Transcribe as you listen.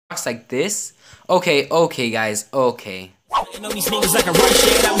like this. Okay, guys, okay. Know these niggas like a run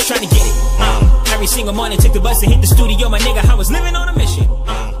shit, I was trying to get it. Every single morning, took the bus and hit the studio, my nigga, I was living on a mission.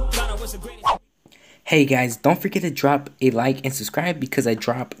 Hey guys, don't forget to drop a like and subscribe because I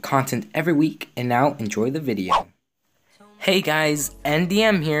drop content every week. And now, enjoy the video. Hey guys,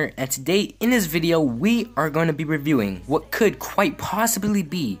 NDM here, and today in this video, we are going to be reviewing what could quite possibly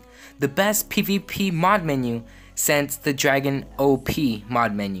be the best PvP mod menu since the Dragon OP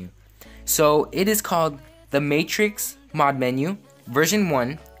mod menu. So, it is called the Matrix mod menu, version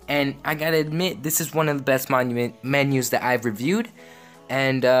 1, and I gotta admit, this is one of the best menus that I've reviewed,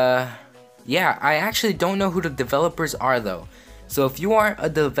 and yeah, I actually don't know who the developers are though. So if you are a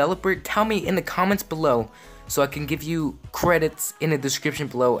developer, tell me in the comments below so I can give you credits in the description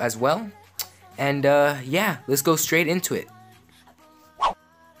below as well. And yeah, let's go straight into it.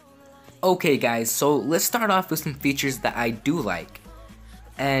 Okay guys, so let's start off with some features that I do like.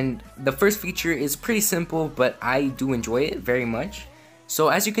 And the first feature is pretty simple, but I do enjoy it very much. So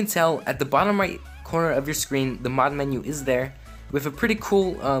as you can tell, at the bottom right corner of your screen, the mod menu is there with a pretty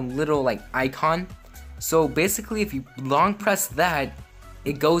cool little like icon. So basically, if you long press that,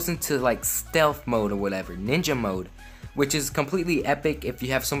 it goes into like stealth mode or whatever, ninja mode, which is completely epic if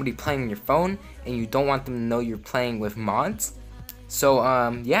you have somebody playing on your phone and you don't want them to know you're playing with mods. So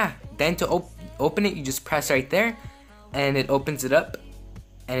yeah, then to open it, you just press right there and it opens it up,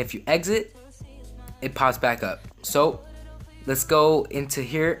 and if you exit, it pops back up. So let's go into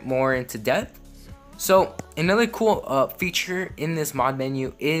here more into depth. So another cool feature in this mod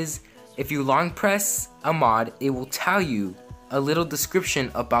menu is if you long press a mod, it will tell you a little description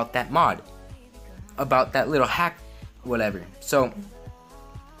about that mod, about that little hack, whatever. So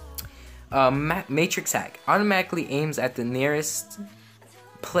Matrix hack automatically aims at the nearest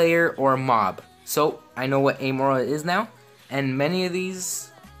player or mob. So I know what aim aura is now, and many of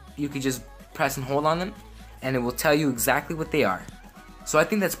these you could just press and hold on them and it will tell you exactly what they are. So I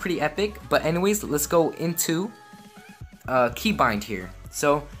think that's pretty epic. But anyways, let's go into keybind here.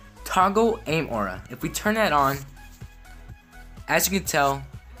 So toggle aim aura. If we turn that on, as you can tell,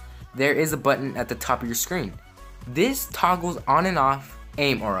 there is a button at the top of your screen. This toggles on and off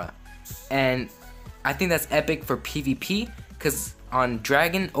aim aura, and I think that's epic for PvP because on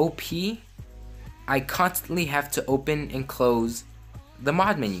Dragon OP, I constantly have to open and close the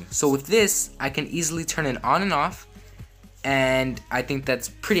mod menu. So with this, I can easily turn it on and off, and I think that's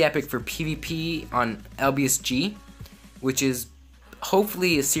pretty epic for PvP on LBSG, which is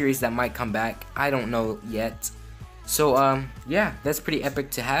hopefully a series that might come back. I don't know yet. So yeah, that's pretty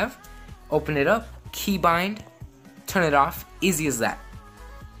epic to have. Open it up, keybind, turn it off, easy as that.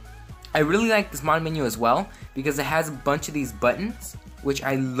 I really like this mod menu as well because it has a bunch of these buttons, which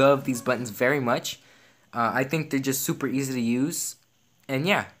I love these buttons very much. I think they're just super easy to use. And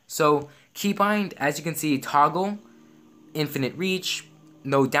yeah, so keybind, as you can see, toggle, infinite reach,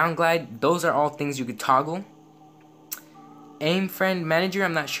 no downglide, those are all things you could toggle. Aim friend manager,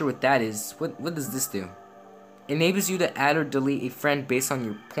 I'm not sure what that is. What does this do? Enables you to add or delete a friend based on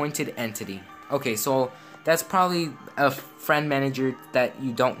your pointed entity. Okay, so that's probably a friend manager that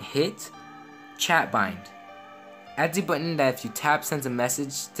you don't hit. Chat bind adds a button that if you tap sends a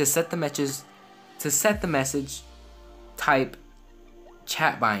message. To set the message, type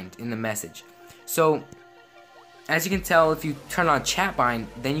chat bind in the message. So as you can tell, if you turn on chat bind,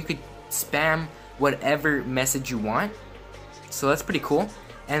 then you could spam whatever message you want. So that's pretty cool,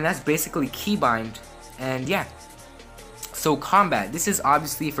 and that's basically keybind. And yeah, so combat, this is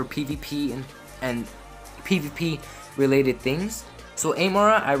obviously for PvP and PvP related things. So aim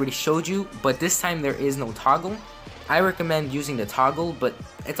aura, I already showed you, but this time there is no toggle. I recommend using the toggle, but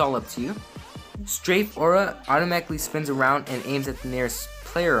it's all up to you. Strafe aura automatically spins around and aims at the nearest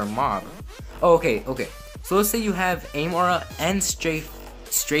player or mob. Oh, okay. So let's say you have aim aura and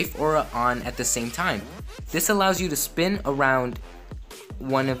strafe aura on at the same time. This allows you to spin around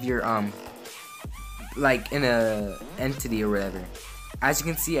one of your like in a entity or whatever. As you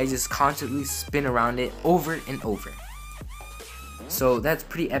can see, I just constantly spin around it over and over. So that's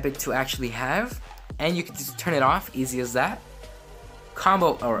pretty epic to actually have, and you can just turn it off, easy as that.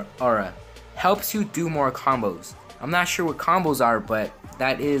 Combo aura helps you do more combos. I'm not sure what combos are, but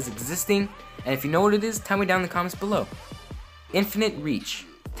that is existing, and if you know what it is, tell me down in the comments below. Infinite reach.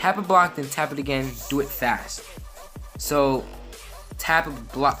 Tap a block, then tap it again, do it fast. So tap a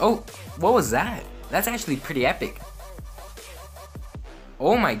block. Oh, what was that? That's actually pretty epic.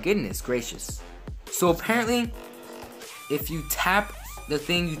 Oh my goodness gracious. So apparently, if you tap the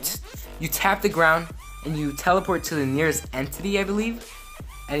thing, you tap the ground and you teleport to the nearest entity, I believe,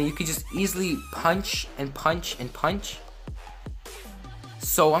 and you could just easily punch and punch and punch.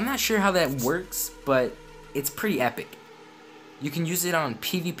 So I'm not sure how that works, but it's pretty epic. You can use it on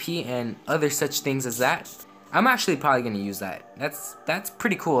PvP and other such things as that. I'm actually probably gonna use that. That's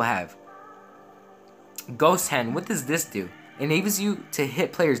pretty cool to have. Ghost Hand, what does this do? Enables you to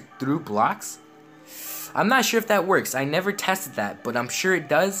hit players through blocks? I'm not sure if that works. I never tested that, but I'm sure it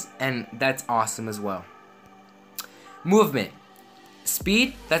does, and that's awesome as well. Movement.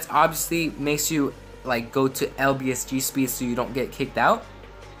 Speed, that's obviously makes you like go to LBSG speed so you don't get kicked out.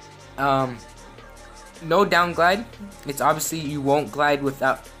 No down glide. It's obviously you won't glide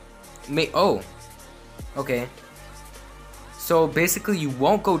without oh. Okay. So basically you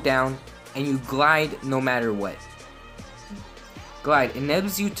won't go down and you glide no matter what. Glide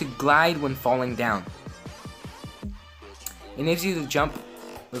enables you to glide when falling down. Enables you to jump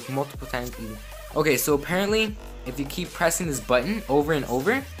with multiple times either. Okay, so apparently if you keep pressing this button over and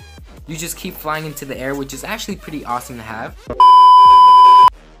over, you just keep flying into the air, which is actually pretty awesome to have.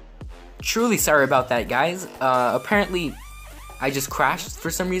 Truly sorry about that, guys. Apparently I just crashed for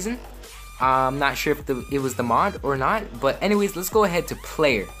some reason. I'm not sure if it was the mod or not, but anyways, let's go ahead to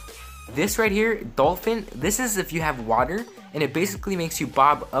player. This right here, dolphin, this is if you have water, and it basically makes you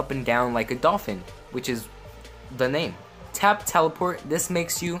bob up and down like a dolphin, which is the name. Tap teleport, this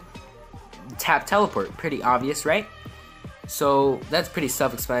makes you tap teleport, pretty obvious, right? So that's pretty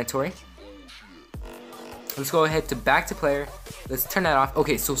self-explanatory. Let's go ahead to back to player. Let's turn that off.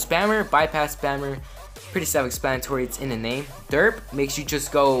 Okay, so spammer, bypass spammer, pretty self-explanatory, it's in the name. Derp makes you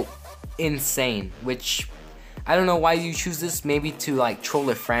just go insane, which I don't know why you choose this, maybe to like troll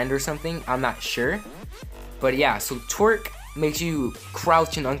a friend or something, I'm not sure. But yeah, so twerk makes you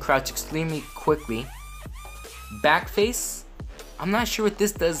crouch and uncrouch extremely quickly. Backface, I'm not sure what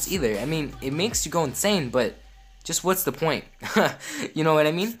this does either. I mean, it makes you go insane, but just what's the point? You know what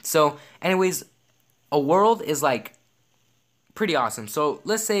I mean? So anyways, a world is like pretty awesome. So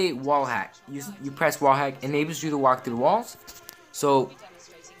let's say wall hack. You press wall hack, enables you to walk through walls. So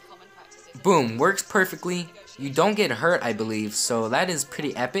boom, works perfectly. You don't get hurt, I believe, so that is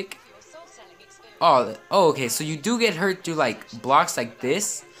pretty epic. Oh, okay, so you do get hurt through like blocks like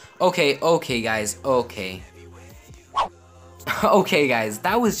this. Okay, guys, okay. Okay, guys,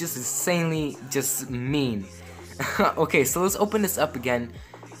 that was just insanely just mean. Okay, so let's open this up again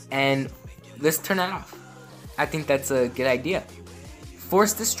and let's turn that off. I think that's a good idea.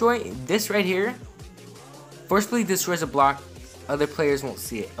 Force destroy, this right here forcefully destroys a block. Other players won't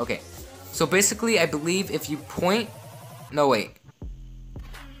see it. Okay. So basically, I believe if you point... No, wait.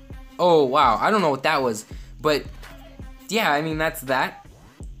 Oh, wow. I don't know what that was. But, yeah, I mean, that's that.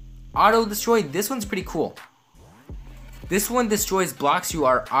 Auto destroy. This one's pretty cool. This one destroys blocks you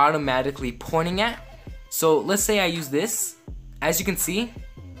are automatically pointing at. So, let's say I use this. As you can see,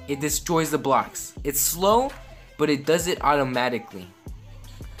 it destroys the blocks. It's slow, but it does it automatically.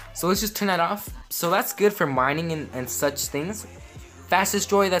 So, let's just turn that off. So, that's good for mining and such things. Fast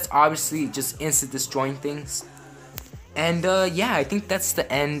destroy, that's obviously just instant destroying things. And yeah, I think that's the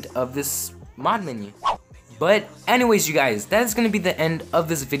end of this mod menu. But anyways, you guys, that is going to be the end of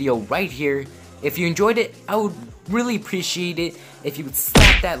this video right here. If you enjoyed it, I would really appreciate it if you would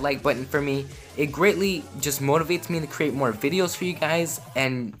slap that like button for me. It greatly just motivates me to create more videos for you guys,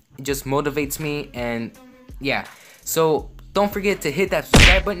 and it just motivates me, and yeah. So don't forget to hit that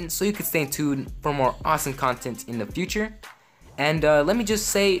subscribe button so you can stay tuned for more awesome content in the future. And let me just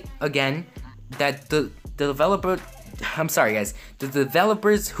say again that the developers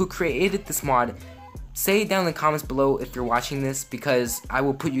who created this mod, say it down in the comments below if you're watching this, because I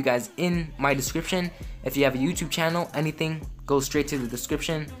will put you guys in my description. If you have a YouTube channel, anything, go straight to the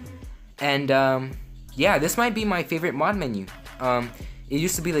description. And yeah, this might be my favorite mod menu. It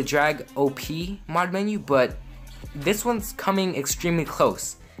used to be the drag OP mod menu, but this one's coming extremely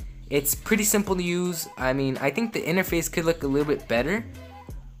close. It's pretty simple to use. I mean, I think the interface could look a little bit better,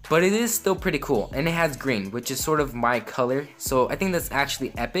 but it is still pretty cool. And it has green, which is sort of my color. So I think that's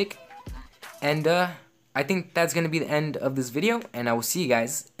actually epic. And I think that's going to be the end of this video. And I will see you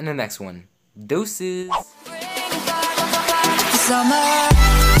guys in the next one. Deuces!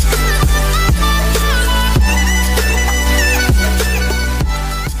 Summer.